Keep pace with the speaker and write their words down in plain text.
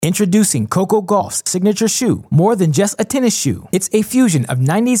Introducing Coco Gauff's signature shoe, more than just a tennis shoe. It's a fusion of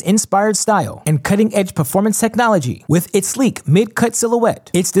 90s-inspired style and cutting-edge performance technology. With its sleek mid-cut silhouette,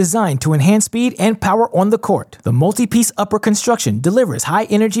 it's designed to enhance speed and power on the court. The multi-piece upper construction delivers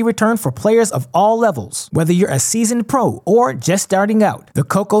high-energy return for players of all levels. Whether you're a seasoned pro or just starting out, the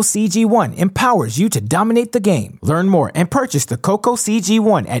Coco CG1 empowers you to dominate the game. Learn more and purchase the Coco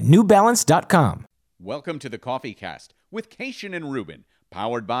CG1 at NewBalance.com. Welcome to the Coffee Cast with Cation and Ruben.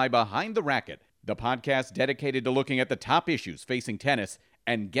 Powered by Behind the Racket, the podcast dedicated to looking at the top issues facing tennis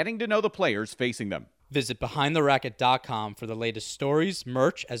and getting to know the players facing them. Visit BehindTheRacket.com for the latest stories,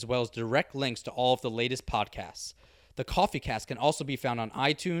 merch, as well as direct links to all of the latest podcasts. The Coffee Cast can also be found on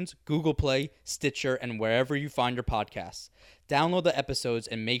iTunes, Google Play, Stitcher, and wherever you find your podcasts. Download the episodes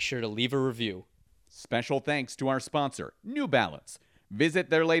and make sure to leave a review. Special thanks to our sponsor, New Balance. Visit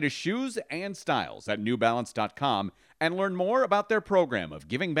their latest shoes and styles at NewBalance.com and learn more about their program of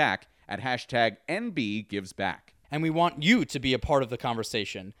giving back at hashtag NBGivesBack. And we want you to be a part of the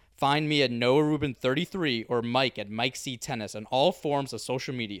conversation. Find me at NoahRubin33 or Mike at Mike C Tennis on all forms of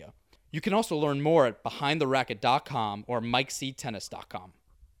social media. You can also learn more at BehindTheRacket.com or MikeCTennis.com.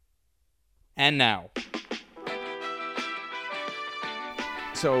 And now.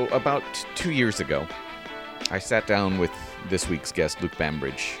 So about 2 years ago, I sat down with this week's guest, Luke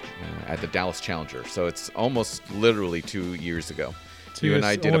Bambridge, at the Dallas Challenger. So it's almost literally 2 years ago. You and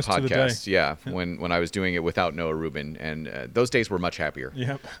I did a podcast, when I was doing it without Noah Rubin, and those days were much happier,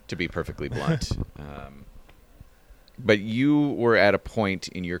 to be perfectly blunt. But you were at a point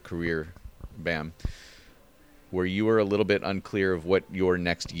in your career, Bam, where you were a little bit unclear of what your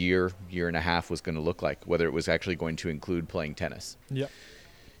next year and a half was going to look like, whether it was actually going to include playing tennis. Yep.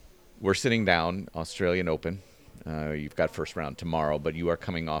 We're sitting down, Australian Open. You've got first round tomorrow, but you are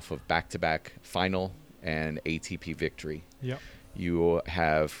coming off of back-to-back final and ATP victory. Yep. You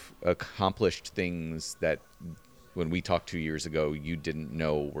have accomplished things that when we talked 2 years ago, you didn't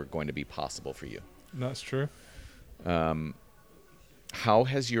know were going to be possible for you. That's true. How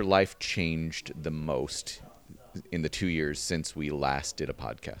has your life changed the most in the 2 years since we last did a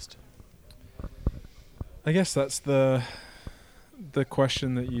podcast? I guess that's the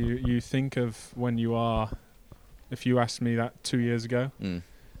question that you think of when you are. If you asked me that 2 years ago,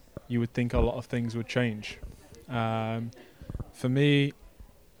 you would think a lot of things would change. For me,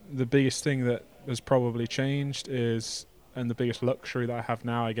 the biggest thing that has probably changed is, and the biggest luxury that I have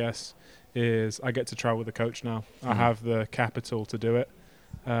now, I guess, is I get to travel with a coach now. I have the capital to do it.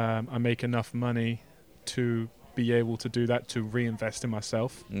 I make enough money to be able to do that, to reinvest in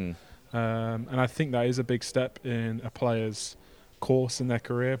myself. And I think that is a big step in a player's course in their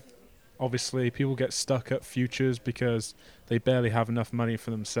career. Obviously, people get stuck at futures because they barely have enough money for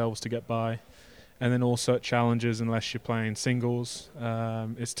themselves to get by. And then also at challenges, unless you're playing singles,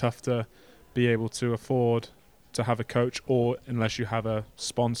 it's tough to be able to afford to have a coach, or unless you have a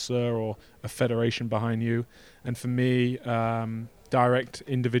sponsor or a federation behind you. And for me, direct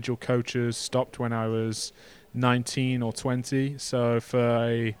individual coaches stopped when I was 19 or 20. So for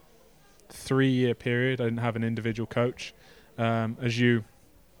a 3-year period, I didn't have an individual coach. As you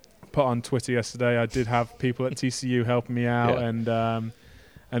put on Twitter yesterday, I did have people at TCU helping me out,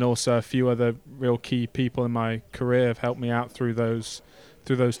 and also a few other real key people in my career have helped me out through those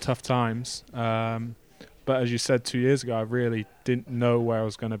tough times. But as you said 2 years ago, I really didn't know where I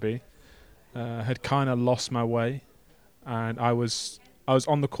was going to be. Had kind of lost my way, and I was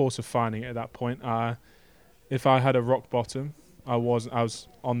on the course of finding it at that point. If I had a rock bottom, I was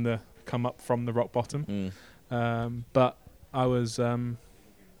on the come up from the rock bottom. But I was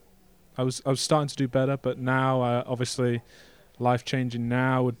starting to do better, but now obviously life changing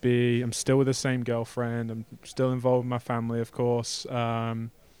now would be I'm still with the same girlfriend. I'm still involved with my family, of course.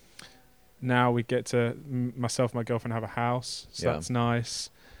 Now we get to myself and my girlfriend have a house, so that's nice.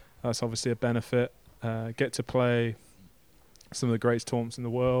 That's obviously a benefit. Get to play some of the greatest tournaments in the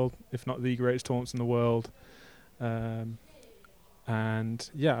world, if not the greatest tournaments in the world. And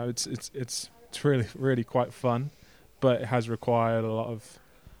yeah, it's really, really quite fun, but it has required a lot of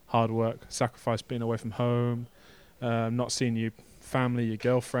hard work, sacrifice, being away from home, not seeing your family, your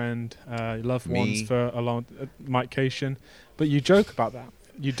girlfriend, your loved ones for a long, Mike Cation. But you joke about that.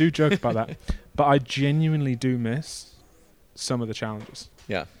 You do joke about that. But I genuinely do miss some of the challenges.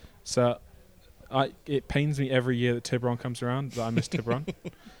 Yeah. So it pains me every year that Tiburon comes around that I miss Tiburon.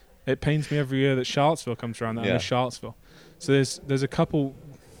 It pains me every year that Charlottesville comes around that I miss Charlottesville. So there's a couple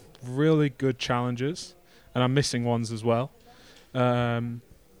really good challenges, and I'm missing ones as well.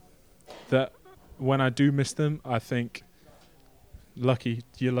 That when I do miss them, I think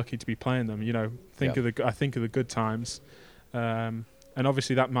you're lucky to be playing them. You know, I think of the good times. And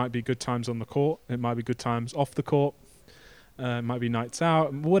obviously that might be good times on the court. It might be good times off the court. It might be nights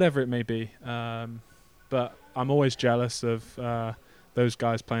out, whatever it may be. But I'm always jealous of those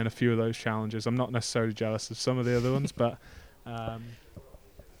guys playing a few of those challenges. I'm not necessarily jealous of some of the other ones, but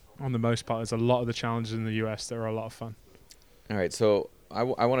on the most part, there's a lot of the challenges in the US that are a lot of fun. All right, so I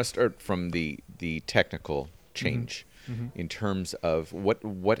want to start from the technical change in terms of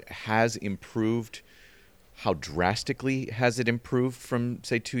what has improved. How drastically has it improved from,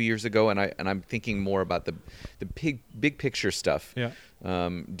 say, 2 years ago? And I'm thinking more about the big picture stuff. Yeah.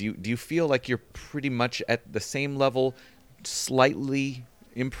 Do you feel like you're pretty much at the same level, slightly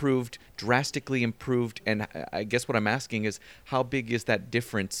improved, drastically improved? And I guess what I'm asking is, how big is that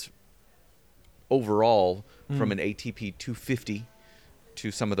difference overall from an ATP 250 to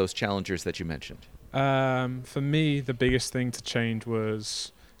some of those challengers that you mentioned? For me, the biggest thing to change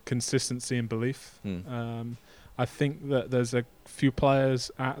was consistency and belief. I think that there's a few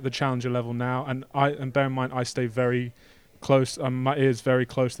players at the challenger level now, and bear in mind I stay very close. My ear's very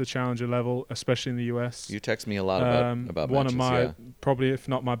close to the challenger level, especially in the US. You text me a lot about one matches, of my yeah. probably, if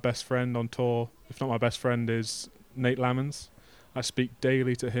not my best friend on tour, if not my best friend, is Nate Lammons. I speak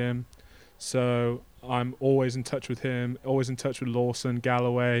daily to him, so I'm always in touch with him. Always in touch with Lawson,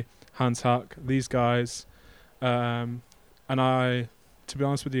 Galloway, Hans Huck, these guys, and to be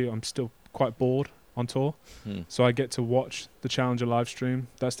honest with you, I'm still quite bored on tour. So I get to watch the Challenger live stream.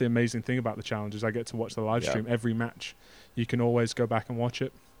 That's the amazing thing about the Challengers. I get to watch the live stream every match. You can always go back and watch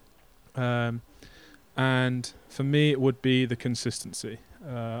it. And for me, it would be the consistency.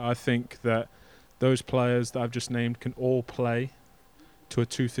 I think that those players that I've just named can all play to a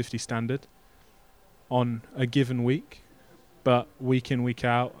 250 standard on a given week. But week in, week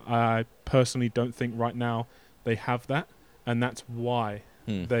out, I personally don't think right now they have that. And that's why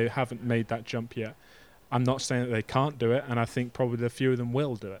they haven't made that jump yet. I'm not saying that they can't do it, and I think probably a few of them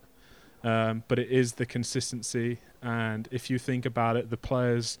will do it. But it is the consistency, and if you think about it, the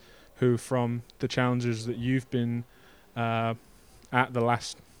players who from the challenges that you've been at the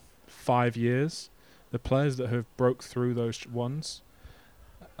last 5 years, the players that have broke through those ones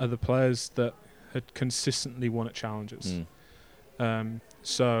are the players that had consistently won at challenges.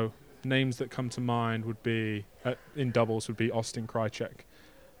 So names that come to mind would be, in doubles, would be Austin Krajicek,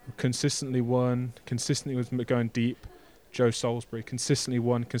 who consistently won, consistently was going deep. Joe Salisbury, consistently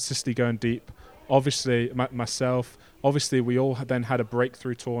won, consistently going deep. Obviously, myself, obviously we all then had a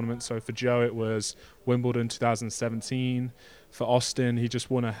breakthrough tournament. So for Joe, it was Wimbledon 2017. For Austin, he just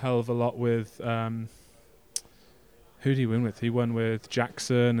won a hell of a lot with, who did he win with? He won with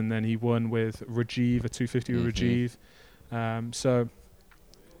Jackson, and then he won with Rajiv, a 250 with Rajiv. So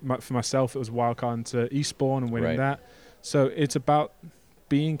for myself, it was wildcard into Eastbourne and winning that. So it's about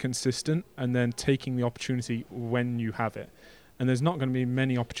being consistent and then taking the opportunity when you have it. And there's not going to be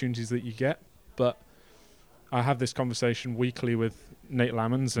many opportunities that you get, but I have this conversation weekly with Nate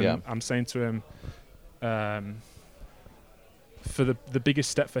Lammons, and I'm saying to him, for the biggest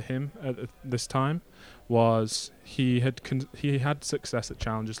step for him at this time was he had success at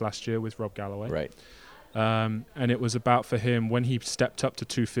challenges last year with Rob Galloway. Right. And it was about, for him, when he stepped up to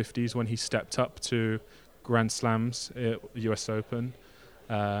 250s, when he stepped up to Grand Slams at US Open,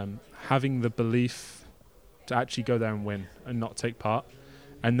 having the belief to actually go there and win and not take part.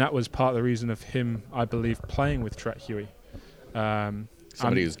 And that was part of the reason of him, I believe, playing with Tret Huey.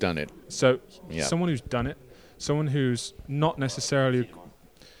 Somebody who's done it. So someone who's done it, someone who's not necessarily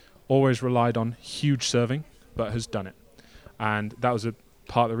always relied on huge serving, but has done it. And that was a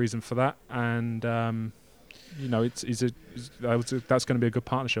part of the reason for that. And, that's going to be a good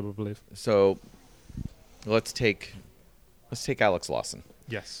partnership, I believe. So let's take Alex Lawson.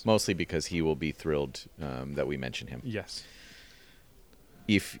 Yes. Mostly because he will be thrilled that we mention him. Yes.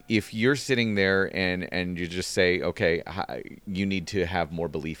 If you're sitting there and you just say, okay, you need to have more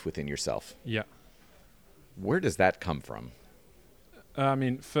belief within yourself. Yeah. Where does that come from? I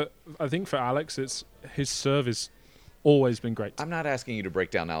think for Alex, it's his serve has always been great. I'm not asking you to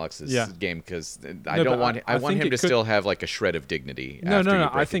break down Alex's game because I want him to still have like a shred of dignity. No.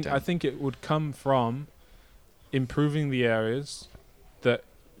 I think it would come from improving the areas that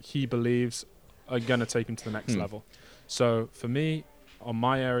he believes are going to take him to the next level. So for me, on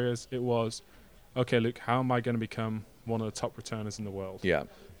my areas, it was, okay, Luke, how am I going to become one of the top returners in the world? Yeah.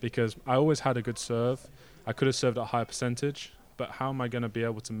 Because I always had a good serve. I could have served at a higher percentage, but how am I going to be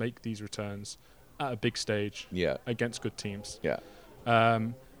able to make these returns at a big stage against good teams? Yeah.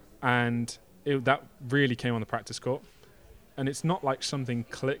 And that really came on the practice court. And it's not like something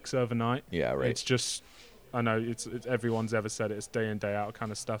clicks overnight. Yeah, right. It's just, I know it's everyone's ever said it's day in, day out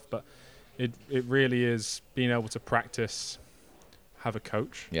kind of stuff, but it really is being able to practice have a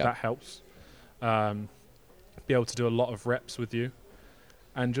coach. Yeah. That helps. Be able to do a lot of reps with you,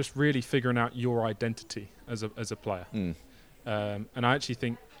 and just really figuring out your identity as a player. And I actually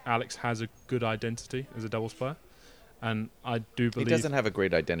think Alex has a good identity as a doubles player, and I do believe He doesn't have a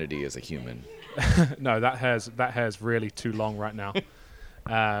great identity as a human. no, that hair's really too long right now.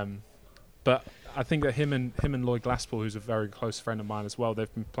 But I think that him and Lloyd Glasspool, who's a very close friend of mine as well,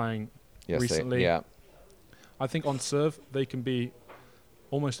 they've been playing recently. I think on serve they can be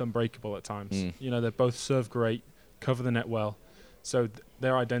almost unbreakable at times. You know, they both serve great, cover the net well. So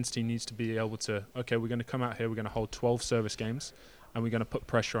their identity needs to be able to, okay, we're going to come out here, we're going to hold 12 service games, and we're going to put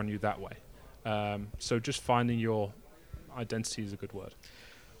pressure on you that way. So just finding your identity is a good word.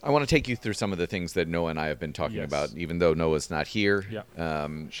 I want to take you through some of the things that Noah and I have been talking about, even though Noah's not here. Yeah.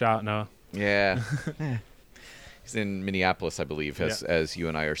 Shout out Noah. Yeah. He's in Minneapolis, I believe, as you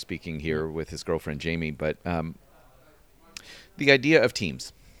and I are speaking here with his girlfriend, Jamie. But the idea of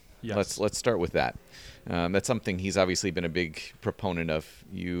teams. Yes. Let's start with that. That's something he's obviously been a big proponent of.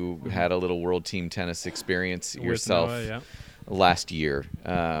 You had a little World Team Tennis experience yourself Noah, last year.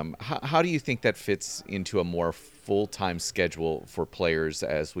 How do you think that fits into a more full-time schedule for players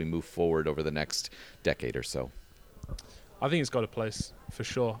as we move forward over the next decade or so? I think it's got a place for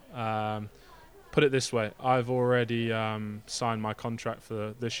sure. Put it this way, I've already signed my contract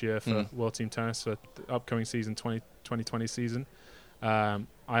for this year for World Team Tennis for the upcoming season, 2020 season.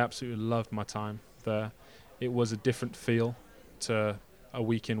 I absolutely loved my time there. It was a different feel to a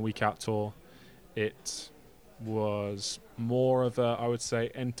week in, week out tour. It was more of a, I would say,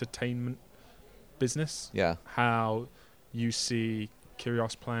 entertainment business. Yeah. How you see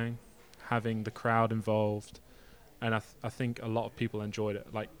Kyrgios playing, having the crowd involved, and I think a lot of people enjoyed it.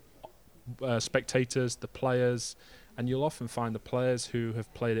 Like spectators, the players, and you'll often find the players who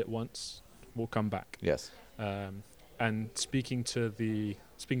have played it once will come back. Yes. And speaking to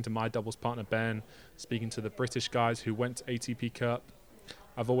my doubles partner Ben, speaking to the British guys who went to ATP Cup,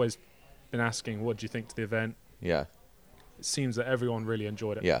 I've always been asking, what do you think to the event? Yeah. It seems that everyone really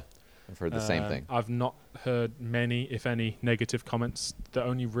enjoyed it. Yeah. I've heard the same thing. I've not heard many, if any, negative comments. The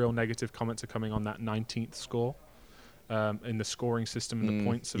only real negative comments are coming on that 19th score in the scoring system and the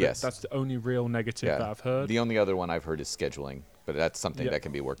points of it. That's the only real negative that I've heard. The only other one I've heard is scheduling, but that's something that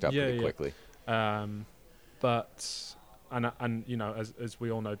can be worked out pretty quickly. But you know, as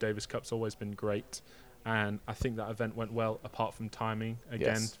we all know, Davis Cup's always been great, and I think that event went well apart from timing.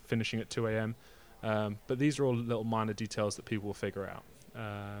 Again, finishing at 2 a.m. But these are all little minor details that people will figure out.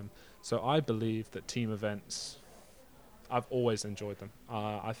 So I believe that team events, I've always enjoyed them.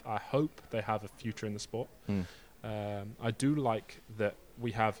 I hope they have a future in the sport. I do like that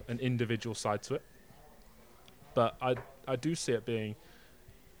we have an individual side to it, but I do see it being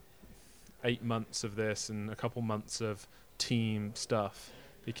 8 months of this and a couple months of team stuff,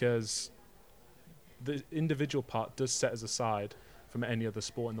 because the individual part does set us aside from any other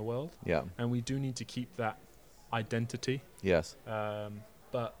sport in the world. Yeah. And we do need to keep that identity. Yes.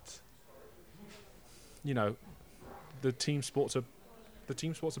 But you know, the team sports are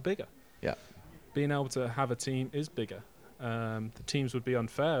bigger. Yeah. Being able to have a team is bigger. The teams would be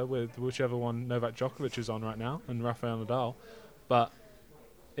unfair with whichever one Novak Djokovic is on right now and Rafael Nadal, but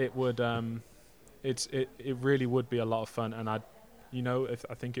it would it really would be a lot of fun, and I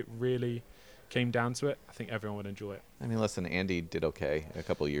think it really came down to it, I think everyone would enjoy it. I mean, listen, Andy did okay a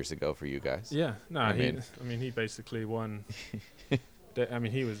couple of years ago for you guys. Yeah, no, he basically won.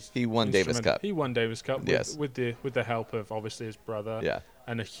 He won Davis Cup. He won Davis Cup with the help of obviously his brother. Yeah.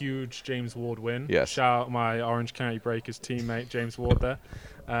 And a huge James Ward win. Yes. Shout out my Orange County Breakers teammate James Ward there.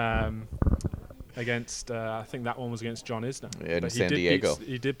 Against I think that one was against John Isner. In San Diego.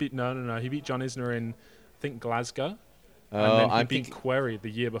 He did beat he beat John Isner in I think Glasgow. Oh, and then he beat Querrey the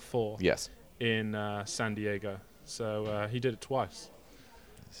year before. Yes. In San Diego. So he did it twice.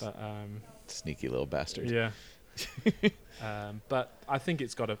 But, sneaky little bastard. Yeah. But I think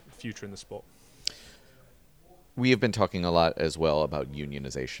it's got a future in the sport. We have been talking a lot as well about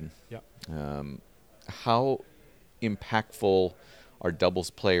unionization. Yeah. How impactful are doubles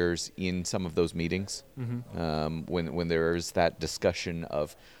players in some of those meetings? When there is that discussion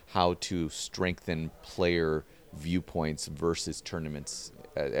of how to strengthen player viewpoints versus tournaments,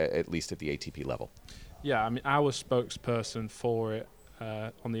 at least at the ATP level? Yeah, I mean, our spokesperson for it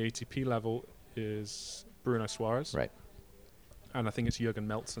on the ATP level is Bruno Suarez. Right. And I think it's Jürgen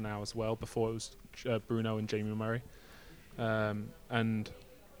Meltzer now as well. Before it was Bruno and Jamie Murray. And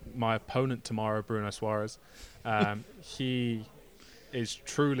my opponent tomorrow, Bruno Suarez, he is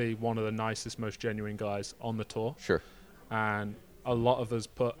truly one of the nicest, most genuine guys on the tour. Sure. And a lot of us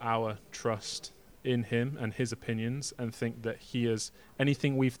put our trust in him and his opinions and think that he is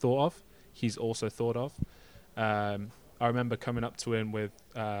anything we've thought of, he's also thought of. I remember coming up to him with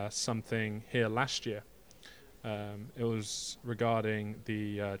something here last year. It was regarding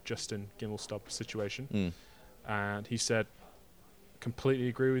the Justin Gimelstob situation. And he said, completely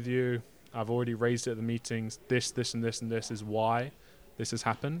agree with you. I've already raised it at the meetings. This, and this, and this is why this has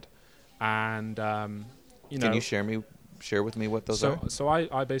happened. And, Can you share with me what those are? So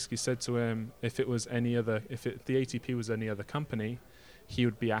I basically said to him, if the ATP was any other company, he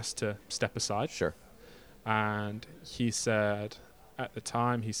would be asked to step aside. Sure. And he said, at the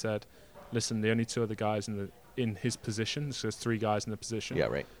time, listen, the only two other guys in his position, so there's three guys in the position. Yeah,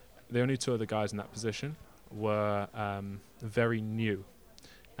 right. The only two other guys in that position were very new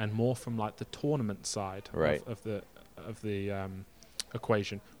and more from like the tournament side of the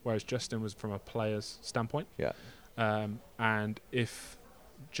equation, whereas Justin was from a player's standpoint. Yeah. And if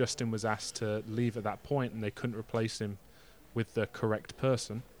Justin was asked to leave at that point and they couldn't replace him with the correct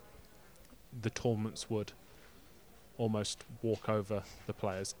person, the tournaments would almost walk over the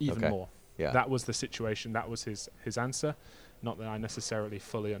players even more. Yeah. That was the situation. That was his answer. Not that I necessarily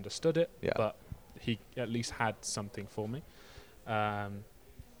fully understood it, but he at least had something for me.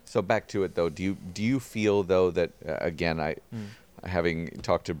 So back to it though, do you feel though that again having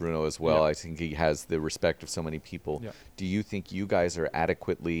talked to Bruno as well, I think he has the respect of so many people. Yeah. Do you think you guys are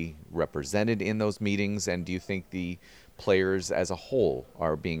adequately represented in those meetings, and do you think the players as a whole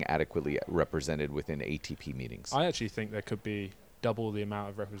are being adequately represented within ATP meetings? I actually think there could be double the amount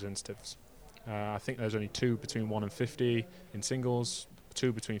of representatives. I think there's only 2 between 1 and 50 in singles,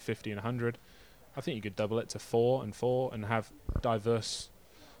 2 between 50 and 100. I think you could double it to 4 and have diverse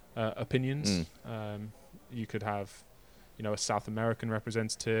opinions. You could have, a South American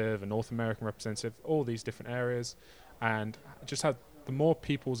representative, a North American representative, all these different areas, and just have the more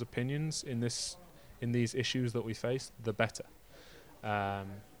people's opinions in these issues that we face, the better.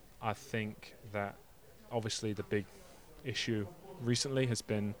 I think that obviously the big issue recently has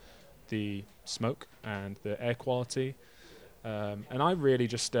been the smoke and the air quality. And I really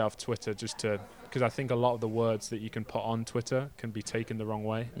just stay off Twitter because I think a lot of the words that you can put on Twitter can be taken the wrong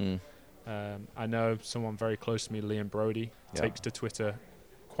way. I know someone very close to me, Liam Brody, takes to Twitter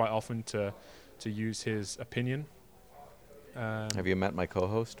quite often to use his opinion. Have you met my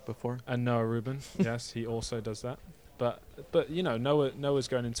co-host before? And Noah Rubin, yes, he also does that. But Noah's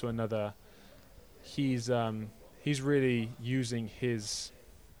going into another. He's really using his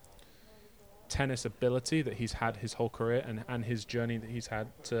tennis ability that he's had his whole career and his journey that he's had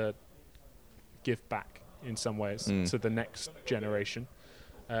to give back in some ways to the next generation.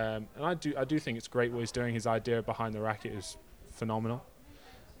 And I do think it's great what he's doing. His idea behind the racket is phenomenal.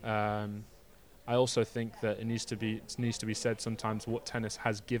 I also think that it needs to be said sometimes what tennis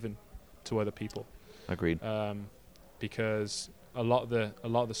has given to other people. Agreed. Because a lot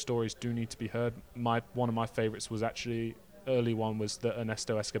of the stories do need to be heard. One of my favorites was actually early one was the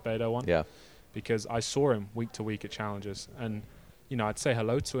Ernesto Escobedo one. Yeah. Because I saw him week to week at challenges, and I'd say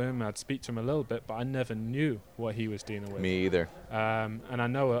hello to him, I'd speak to him a little bit, but I never knew what he was dealing with. Me either. And I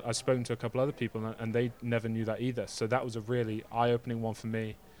know I've spoken to a couple other people, and they never knew that either. So that was a really eye-opening one for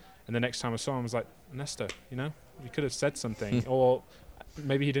me. And the next time I saw him, I was like, Ernesto, you could have said something, or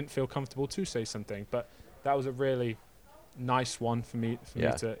maybe he didn't feel comfortable to say something. But that was a really nice one for me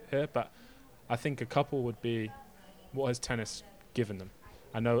to hear. But I think a couple would be, what has tennis given them?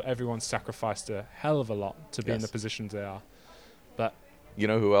 I know everyone's sacrificed a hell of a lot to be in the positions they are. But you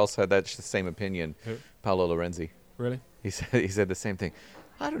know who else had that same opinion? Who? Paolo Lorenzi. Really? He said the same thing.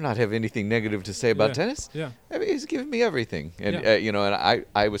 I do not have anything negative to say about tennis. Yeah. I mean, he's given me everything. And and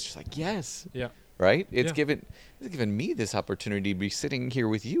I was just like, yes. Yeah. Right? It's given me this opportunity to be sitting here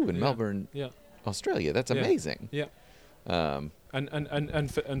with you in Melbourne, Australia. That's amazing. Yeah. And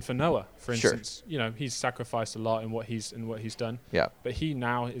for Noah, for instance, he's sacrificed a lot in what he's done. Yeah. But he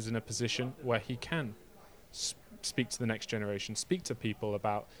now is in a position where he can speak to the next generation, speak to people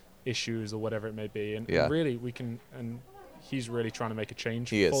about issues or whatever it may be, and really we can. And he's really trying to make a change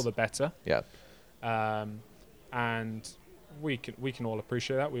for the better. Yeah. And we can all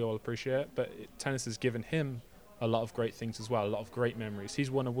appreciate that. We all appreciate it. But tennis has given him a lot of great things as well, a lot of great memories. He's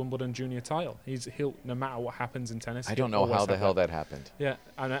won a Wimbledon junior title. He'll no matter what happens in tennis. I don't know how the hell that happened. Yeah,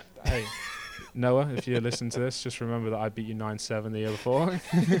 and hey, Noah, if you listen to this, just remember that I beat you 9-7 the year before.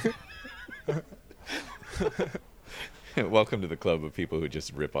 Welcome to the club of people who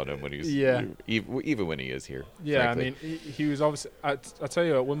just rip on him when he's even when he is here. Yeah, frankly. I mean, he was obviously. I tell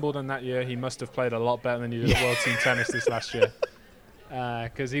you, at Wimbledon that year, he must have played a lot better than he did at World Team Tennis this last year,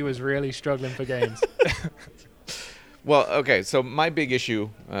 because he was really struggling for games. Well, okay. So my big issue,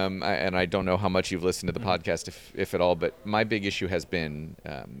 and I don't know how much you've listened to the podcast, if at all, but my big issue has been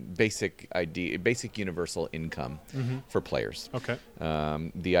basic universal income for players. Okay.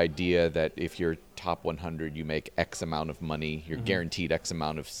 The idea that if you're top 100, you make X amount of money, you're guaranteed X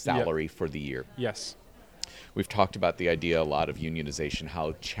amount of salary for the year. Yes. We've talked about the idea a lot of unionization,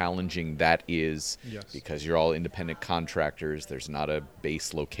 how challenging that is because you're all independent contractors. There's not a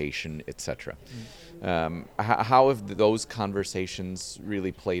base location, etc. How have those conversations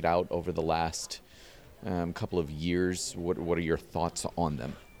really played out over the last couple of years? What are your thoughts on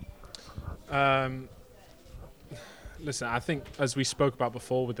them? Listen, I think as we spoke about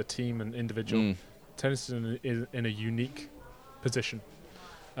before with the team and individual, tennis is in a unique position.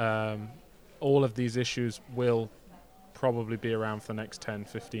 All of these issues will probably be around for the next 10,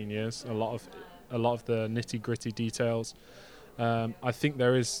 15 years. A lot of the nitty-gritty details. I think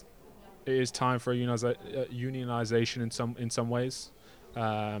it is time for a unionization in some ways.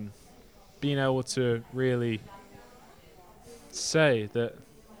 Being able to really say that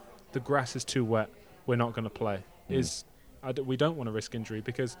the grass is too wet, we're not going to play. We don't want to risk injury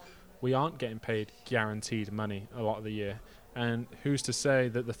because we aren't getting paid guaranteed money a lot of the year. And who's to say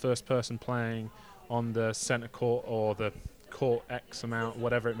that the first person playing on the center court or the court X amount,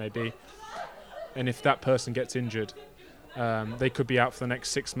 whatever it may be, and if that person gets injured, they could be out for the next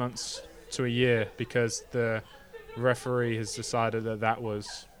 6 months to a year because the referee has decided that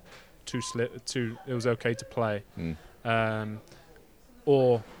was it was okay to play.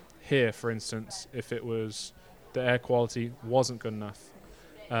 Or here, for instance, if it was the air quality wasn't good enough,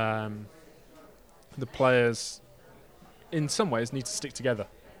 the players in some ways need to stick together.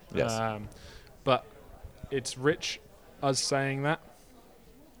 Yes. But it's rich us saying that,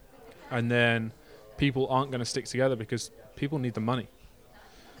 and then people aren't going to stick together because people need the money.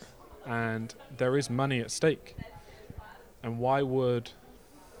 And there is money at stake. And why would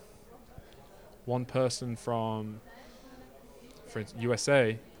one person from, for instance,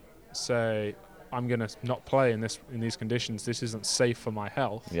 USA say, I'm going to not play in these conditions, this isn't safe for my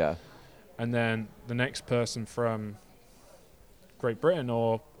health. Yeah. And then the next person from Great Britain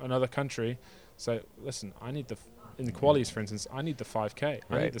or another country say, listen, I need in the qualies, for instance, I need the 5K,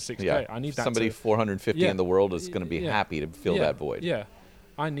 I need the 6K, Yeah. I need that. Somebody 450 in the world is going to be happy to fill that void. Yeah,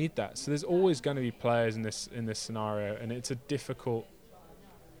 I need that. So there's always going to be players in this scenario, and it's a difficult,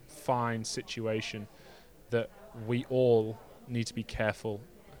 fine situation that we all need to be careful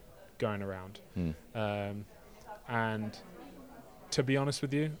going around. And to be honest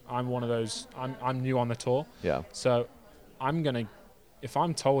with you, I'm one of those. I'm new on the tour. Yeah. So if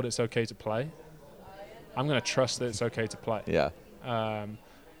I'm told it's okay to play, I'm gonna trust that it's okay to play. Yeah.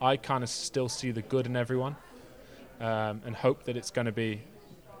 I kind of still see the good in everyone, and hope that it's going to be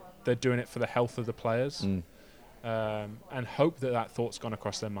they're doing it for the health of the players, and hope that thought's gone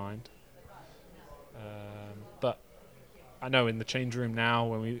across their mind. But I know in the change room now,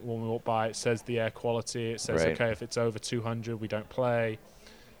 when we walk by, it says the air quality. It says okay, if it's over 200, we don't play.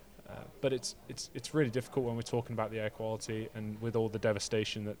 But it's really difficult when we're talking about the air quality and with all the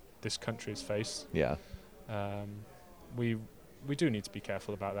devastation that this country has faced. Yeah. We do need to be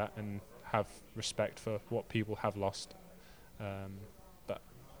careful about that and have respect for what people have lost. But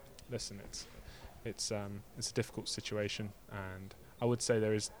listen, it's a difficult situation, and I would say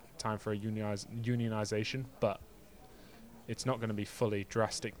there is time for a unionization, but it's not going to be fully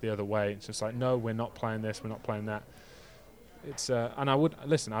drastic the other way. It's just like, no, we're not playing this, we're not playing that. It's and I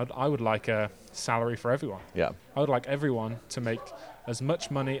would like a salary for everyone. Yeah. I would like everyone to make as much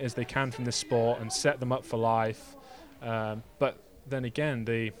money as they can from this sport and set them up for life. But then again,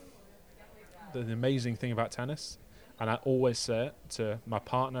 the amazing thing about tennis, and I always say it to my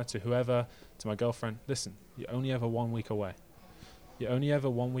partner, to whoever, to my girlfriend, listen, you're only ever 1 week away. You're only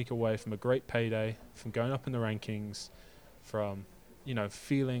ever 1 week away from a great payday, from going up in the rankings, from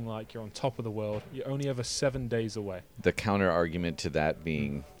feeling like you're on top of the world. You're only ever 7 days away. The counter argument to that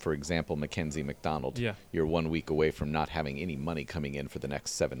being, for example, Mackenzie McDonald. Yeah. You're 1 week away from not having any money coming in for the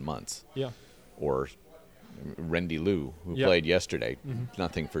next 7 months. Yeah. Or Rendy Liu, who played yesterday,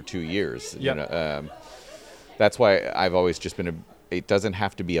 nothing for 2 years. Yeah. That's why I've always just been it doesn't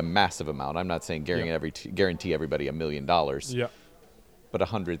have to be a massive amount. I'm not saying guarantee everybody $1 million. Yeah. But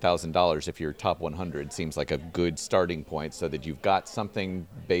 $100,000 if you're top 100 seems like a good starting point, so that you've got something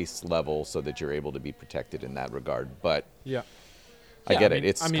base level, so that you're able to be protected in that regard. But yeah, I get it.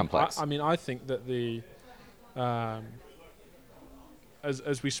 It's complex. I think that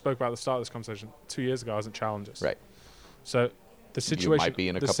as we spoke about at the start of this conversation, 2 years ago I was at Challengers. Right. So the situation... You might be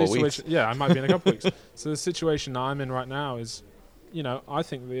in a couple of weeks. Yeah, I might be in a couple of weeks. So the situation I'm in right now is, I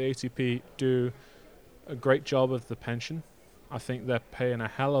think the ATP do a great job of the pension. I think they're paying a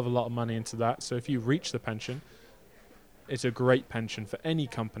hell of a lot of money into that. So if you reach the pension, it's a great pension for any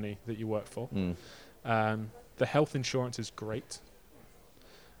company that you work for. The health insurance is great.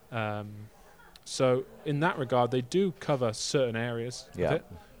 So in that regard, they do cover certain areas of it.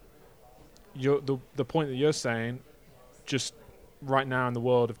 The point that you're saying, just right now in the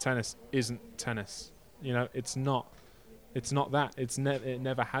world of tennis, isn't tennis. You know, it's not that. It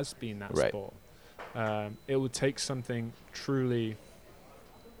never has been that sport. It would take something truly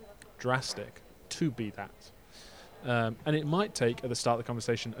drastic to be that. And it might take, at the start of the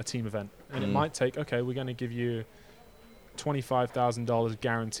conversation, a team event. And it might take, okay, we're going to give you $25,000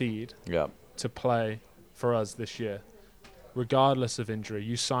 guaranteed to play for us this year, regardless of injury.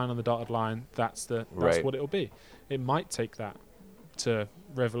 You sign on the dotted line, that's what it'll be. It might take that to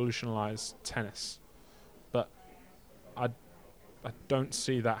revolutionize tennis. But I don't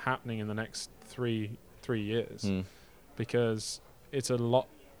see that happening in the next three years because it's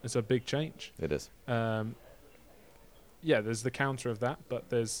a big change. It is. There's the counter of that, but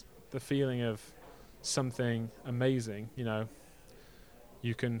there's the feeling of something amazing. You know,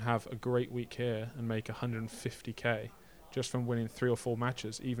 you can have a great week here and make 150K just from winning 3 or 4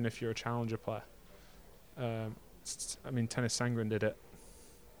 matches, even if you're a challenger player. Tennis Sangren did it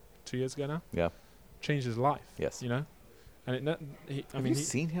 2 years ago now. Yeah. Changed his life. Yes. You know? And have you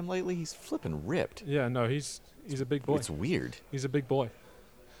seen him lately? He's flipping ripped. Yeah, no, he's a big boy. It's weird. He's a big boy.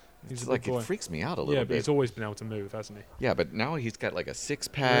 It's like it freaks me out a little bit. Yeah, but he's always been able to move, hasn't he? Yeah, but now he's got like a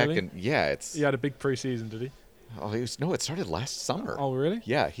 6-pack, really? And it's. He had a big preseason, did he? Oh, it started last summer. Oh, really?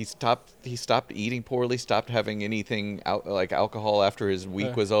 Yeah, he stopped eating poorly, stopped having anything like alcohol after his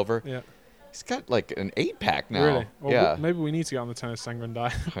week was over. Yeah. He's got like an 8-pack now. Really? Well, yeah. Maybe we need to get on the Tennis Sangren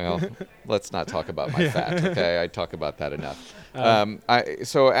diet. Well, let's not talk about my fat, okay? I talk about that enough.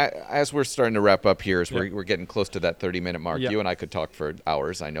 As we're starting to wrap up here, as we're getting close to that 30-minute mark, you and I could talk for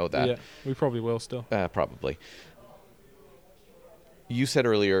hours. I know that. Yeah, we probably will still. Probably. You said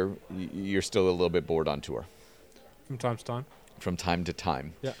earlier you're still a little bit bored on tour. From time to time. From time to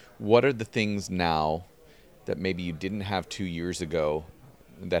time. Yeah. What are the things now that maybe you didn't have 2 years ago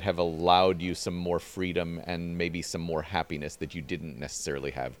that have allowed you some more freedom and maybe some more happiness that you didn't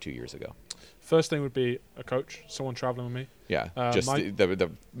necessarily have 2 years ago? First thing would be a coach, someone traveling with me. Yeah, just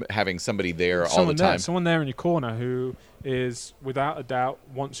the having somebody there all the time. Someone there in your corner who is, without a doubt,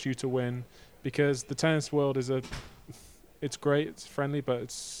 wants you to win, because the tennis world it's great, it's friendly, but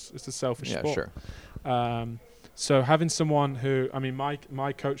it's a selfish sport. Yeah, sure. So having someone who,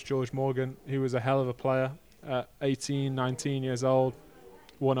 my coach, George Morgan, he was a hell of a player at 18, 19 years old,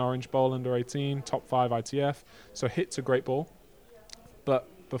 won Orange Bowl under 18, top 5 ITF, so hits a great ball. But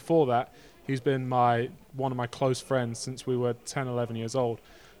before that, he's been one of my close friends since we were 10, 11 years old.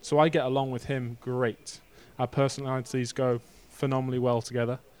 So I get along with him great. Our personalities go phenomenally well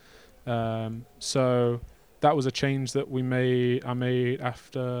together. So that was a change that I made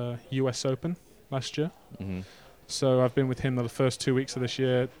after US Open last year. Mm-hmm. So I've been with him the first 2 weeks of this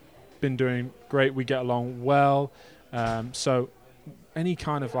year, been doing great. We get along well. So any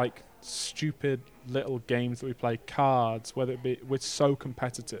kind of like stupid little games that we play, cards, whether it be, we're so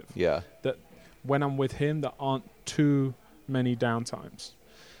competitive that when I'm with him, there aren't too many downtimes.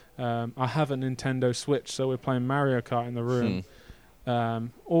 I have a Nintendo Switch, so we're playing Mario Kart in the room.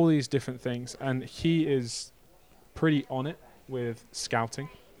 All these different things, and he is pretty on it with scouting.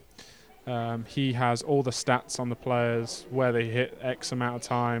 He has all the stats on the players, where they hit X amount of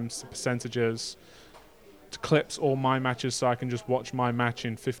times, the percentages, clips all my matches so I can just watch my match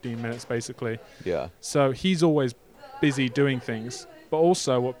in 15 minutes basically. Yeah. So he's always busy doing things. But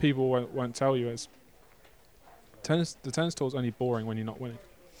also what people won't tell you is the tennis tour is only boring when you're not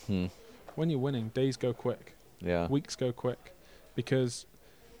winning. When you're winning, days go quick. Yeah. Weeks go quick. Because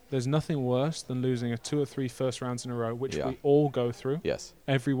there's nothing worse than losing 2 or 3 first rounds in a row, which we all go through. Yes.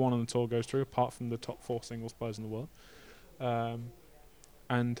 Everyone on the tour goes through, apart from the top 4 singles players in the world.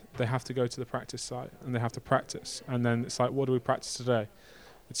 And they have to go to the practice site and they have to practice. And then it's like, what do we practice today?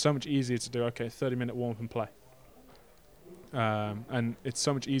 It's so much easier to do, 30-minute warm-up and play. And it's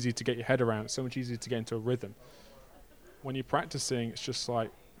so much easier to get your head around. It's so much easier to get into a rhythm. When you're practicing, it's just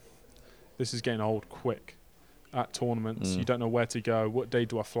like, this is getting old quick. At tournaments, you don't know where to go. What day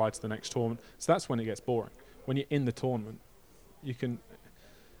do I fly to the next tournament? So that's when it gets boring. When you're in the tournament,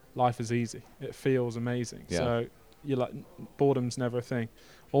 life is easy. It feels amazing. Yeah. So you're like, boredom's never a thing.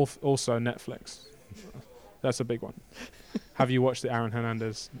 Also Netflix. That's a big one. Have you watched the Aaron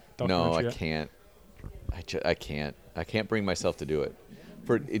Hernandez documentary? No, I can't. I can't. I can't bring myself to do it.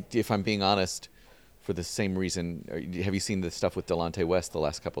 If I'm being honest, for the same reason. Have you seen the stuff with Delonte West the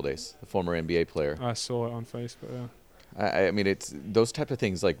last couple of days, the former NBA player? I saw it on Facebook. Yeah. I mean, it's those type of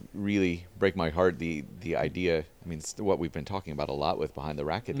things like really break my heart. The idea, I mean, it's what we've been talking about a lot with Behind the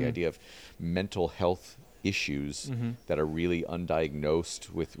Racket, the idea of mental health issues that are really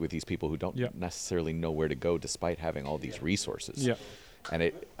undiagnosed with these people who don't necessarily know where to go despite having all these resources. Yeah. And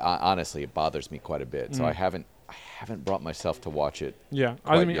it honestly, it bothers me quite a bit. So I haven't brought myself to watch it. Yeah.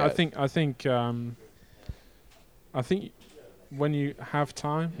 quite I mean, yet. I think when you have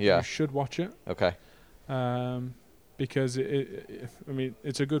time, you should watch it. Okay. Because I mean,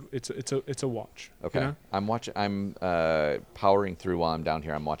 it's a watch. Okay. You know? I'm powering through while I'm down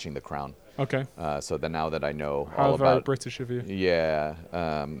here. I'm watching The Crown. Okay. So then now that I know How all very about British of you. Yeah,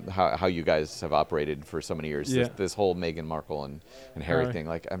 how you guys have operated for so many years. Yeah. This whole Meghan Markle and Harry Harry. thing.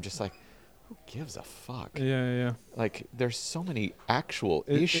 Like, I'm just like, who gives a fuck? Yeah. Like, there's so many actual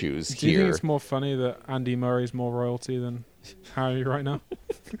issues do you here. think it's more funny that Andy Murray's more royalty than Harry right now?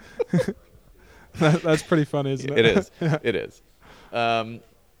 That's pretty funny, isn't it? It is. It is.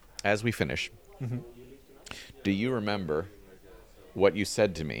 As we finish, do you remember what you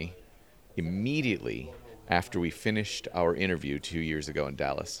said to me immediately after we finished our interview 2 years ago in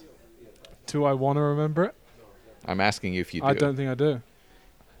Dallas? Do I want to remember it? I'm asking you if you do. I don't think I do.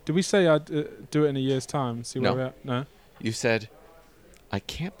 Did we say I'd do it in a year's time and see where No. we're at? No. You said, I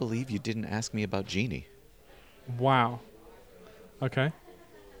can't believe you didn't ask me about Jeannie. Wow. Okay.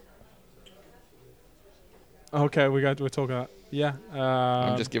 Okay, we're talking about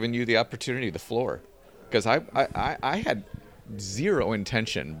I'm just giving you the opportunity, the floor, because I had zero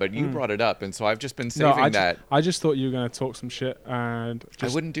intention, but you brought it up, and so I've just been saving that. I just thought you were going to talk some shit and I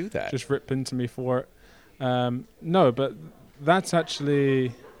wouldn't do that. just rip into me for it. No, but that's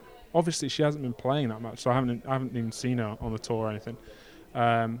actually obviously she hasn't been playing that much, so I haven't even seen her on the tour or anything.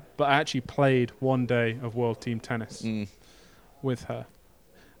 But I actually played one day of World Team Tennis with her,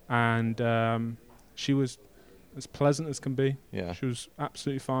 and she was as pleasant as can be. Yeah. She was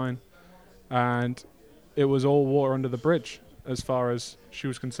absolutely fine, and it was all water under the bridge as far as she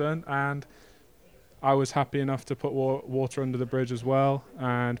was concerned, and I was happy enough to put water under the bridge as well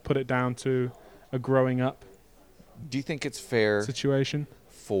and put it down to a growing up Do you think it's fair situation.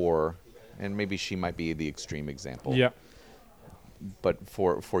 for, and maybe she might be the extreme example, Yeah. but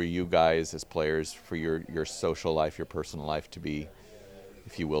for you guys as players, for your social life, your personal life to be,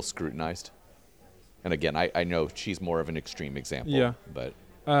 if you will, scrutinized? And again, I know she's more of an extreme example. Yeah. But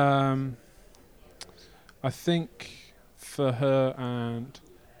I think for her, and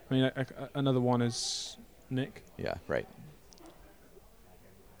I mean another one is Nick. yeah, right.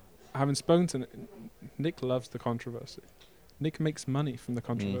 Having spoken to Nick loves the controversy. Nick makes money from the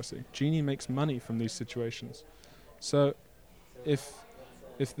controversy. Jeannie makes money from these situations. So if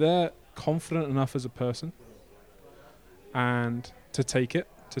they're confident enough as a person and to take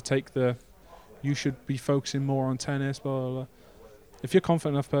the you should be focusing more on tennis, blah, blah, blah. If you're a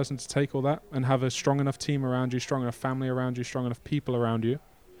confident enough person to take all that and have a strong enough team around you, strong enough family around you, strong enough people around you,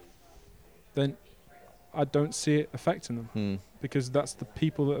 then I don't see it affecting them because that's the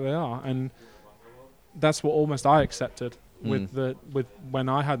people that they are. And that's what almost I accepted with when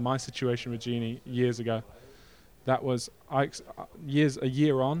I had my situation with Jeannie years ago. That was a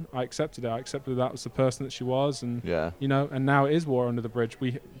year on, I accepted it. I accepted that was the person that she was, and and now it is water under the bridge.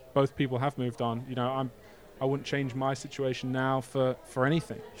 Both people have moved on. I wouldn't change my situation now for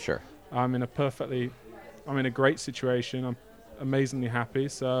anything. Sure. I'm in a great situation. I'm amazingly happy.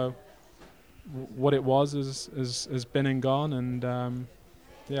 So what it was has been and gone, and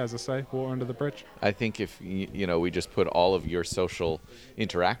as I say, water under the bridge. I think if we just put all of your social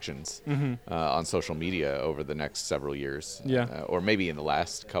interactions on social media over the next several years, or maybe in the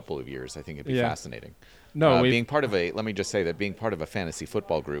last couple of years, I think it'd be fascinating. No, being part of let me just say that being part of a fantasy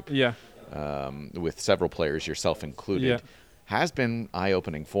football group, with several players, yourself included, has been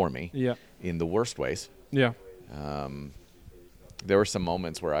eye-opening for me. In the worst ways. There were some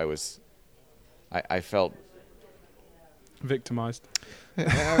moments where I felt victimized.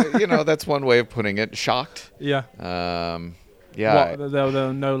 That's one way of putting it. Shocked. Yeah. What, there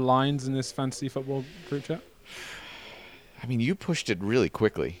were no lines in this fantasy football group chat? I mean, you pushed it really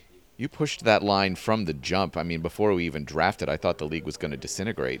quickly. You pushed that line from the jump. I mean, before we even drafted, I thought the league was going to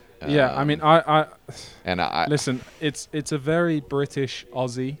disintegrate. I mean, I listen. It's a very British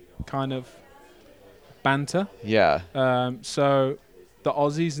Aussie kind of banter. Yeah. So the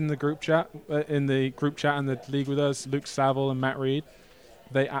Aussies in the group chat, and the league with us, Luke Saville and Matt Reed,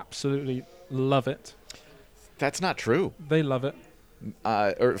 they absolutely love it. That's not true. They love it.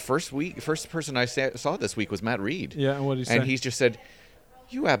 First person I saw this week was Matt Reed. Yeah, and what did he say? And he's just said,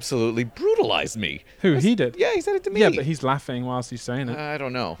 You absolutely brutalized me. Who, he did? Yeah, he said it to me. Yeah, but he's laughing whilst he's saying it. I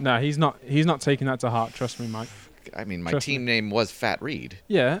don't know. No, he's not taking that to heart, trust me, Mike. I mean, my Trust team me. name was Fat Reed.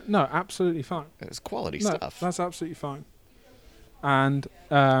 Yeah, no, absolutely fine. It was quality No, stuff. that's absolutely fine. And,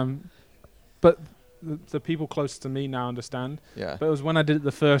 but the people closest to me now understand. Yeah. But it was when I did it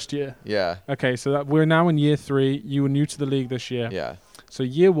the first year. Yeah. Okay, so that we're now in year 3. You were new to the league this year. Yeah. So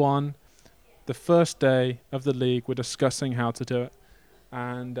year 1, the first day of the league, we're discussing how to do it.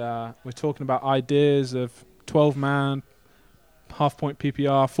 And we're talking about ideas of 12-man, half-point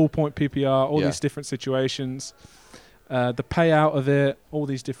PPR, full-point PPR, all these different situations. The payout of it, all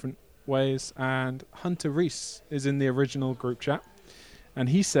these different ways. And Hunter Reese is in the original group chat. And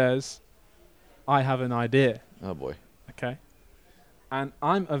he says, I have an idea. Oh, boy. Okay. And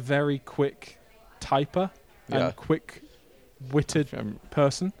I'm a very quick typer and quick-witted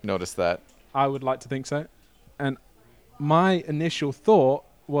person. Notice that. I would like to think so. And my initial thought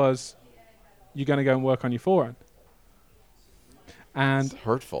was, you're going to go and work on your forehand. And It's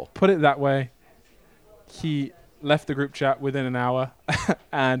hurtful. put it that way, he left the group chat within an hour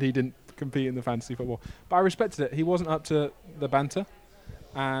and he didn't compete in the fantasy football. But I respected it. He wasn't up to the banter.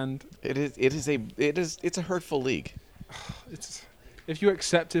 And It's a hurtful league. it's, if you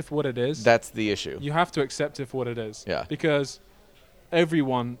accept it for what it is, That's the issue. you have to accept it for what it is. Yeah. Because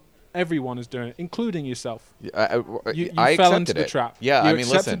everyone is doing it, including yourself. You I fell accepted into the it. trap. Yeah, you I mean,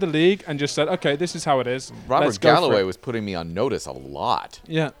 accepted listen. the league and just said, okay, this is how it is. Robert Let's go for Galloway it. was putting me on notice a lot.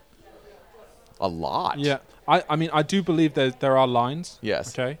 Yeah, A lot. yeah. I mean, I do believe there are lines.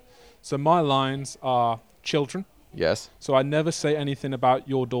 Yes. Okay. So my lines are children. Yes. So I never say anything about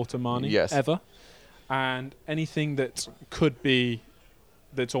your daughter Marnie. Yes. Ever. And anything that could be,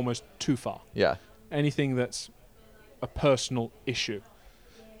 that's almost too far. Yeah. Anything that's a personal issue.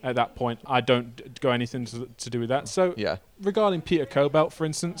 At that point, I don't go anything to do with that. So Yeah. regarding Peter Cobelt, for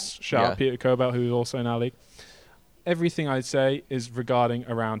instance, shout out Peter Cobelt, who is also in our league, everything I say is regarding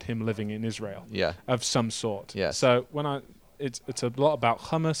around him living in Israel Yeah. of some sort. Yes. So when it's a lot about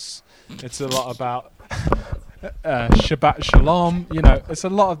hummus, it's a lot about Shabbat Shalom. You know, it's a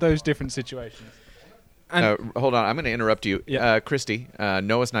lot of those different situations. And Hold on, I'm going to interrupt you. Yeah. Christy,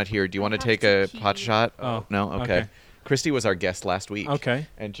 Noah's not here. Do you want to take a pot shot? Oh, No? Okay. okay. Christy was our guest last week. Okay.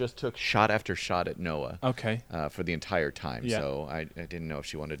 And just took shot after shot at Noah Okay. for the entire time. Yeah. So I didn't know if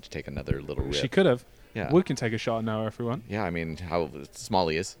she wanted to take another little rip. She could have. Yeah. We can take a shot now, everyone. Yeah, I mean, how small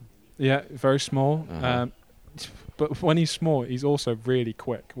he is. Yeah, very small. Uh-huh. But when he's small, he's also really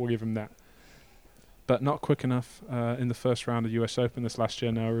quick. We'll give him that. But not quick enough in the first round of US Open this last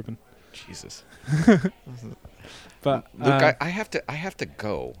year now, Ruben. Jesus. But Luke, I have to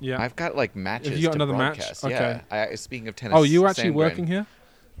go. Yeah. I've got like matches Have you got to another match? broadcast. Okay. Yeah. Speaking of tennis. oh, you actually Sandgren, working here?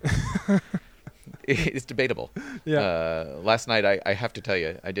 It's debatable. Yeah. Last night, I have to tell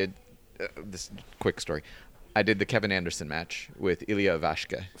you, I did this quick story. I did the Kevin Anderson match with Ilya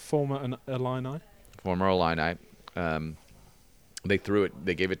Ivashka, Former Illini. former Illini. They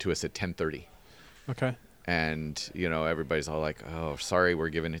gave it to us at 10:30. Okay. And, everybody's all like, oh, sorry, we're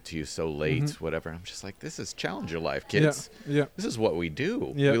giving it to you so late, whatever. I'm just like, this is Challenger Life, kids. Yeah. This is what we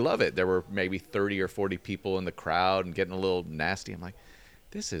do. Yeah. We love it. There were maybe 30 or 40 people in the crowd and getting a little nasty. I'm like,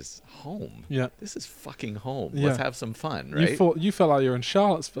 this is home. Yeah. This is fucking home. Yeah. Let's have some fun, right? You felt like you were in It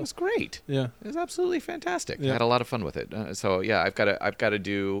Charlottesville. was great. Yeah. It was absolutely fantastic. Yeah. I had a lot of fun with it. I've got to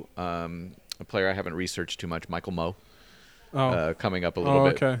do a player I haven't researched too much, Michael Moe. Coming up a little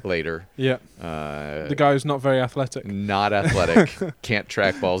bit later. Yeah. The guy who's not very athletic. Not athletic. Can't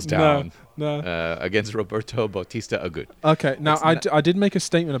track balls down. No. Against Roberto Bautista Agut. Okay. Now, I did make a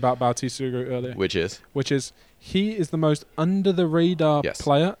statement about Bautista Agut earlier. Which is? He is the most under-the-radar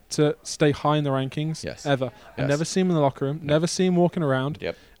player to stay high in the rankings ever. I never see him in the locker room. Never see him walking around.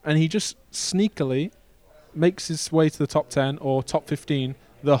 Yep. And he just sneakily makes his way to the top 10 or top 15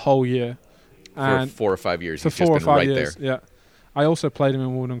 the whole year. For 4 or 5 years, For he's 4 just or been 5 right years, there. yeah. I also played him in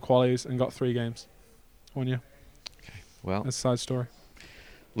Wimbledon qualies and got 3 games. 1 year. Well, That's a side story.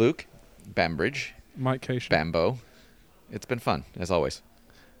 Luke, Bambridge, Mike Cation. Bambo. It's been fun, as always.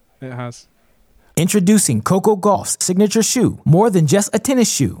 It has. Introducing Coco Golf's signature shoe. More than just a tennis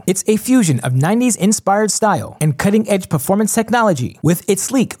shoe, it's a fusion of 90s inspired style and cutting edge performance technology. With its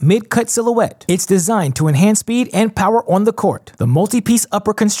sleek mid-cut silhouette, it's designed to enhance speed and power on the court. The multi-piece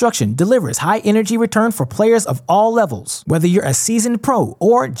upper construction delivers high energy return for players of all levels. Whether you're a seasoned pro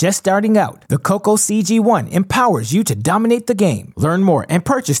or just starting out, the Coco CG1 empowers you to dominate the game. Learn more and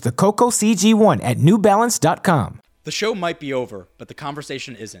purchase the Coco CG1 at newbalance.com. The show might be over, but the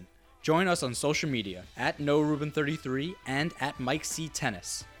conversation isn't. Join us on social media at NoRuben33 and at Mike C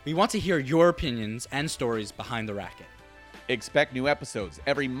Tennis. We want to hear your opinions and stories behind the racket. Expect new episodes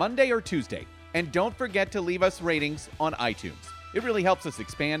every Monday or Tuesday. And don't forget to leave us ratings on iTunes. It really helps us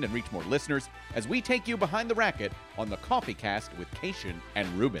expand and reach more listeners as we take you behind the racket on the Coffee Cast with Cation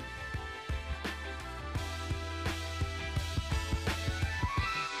and Ruben.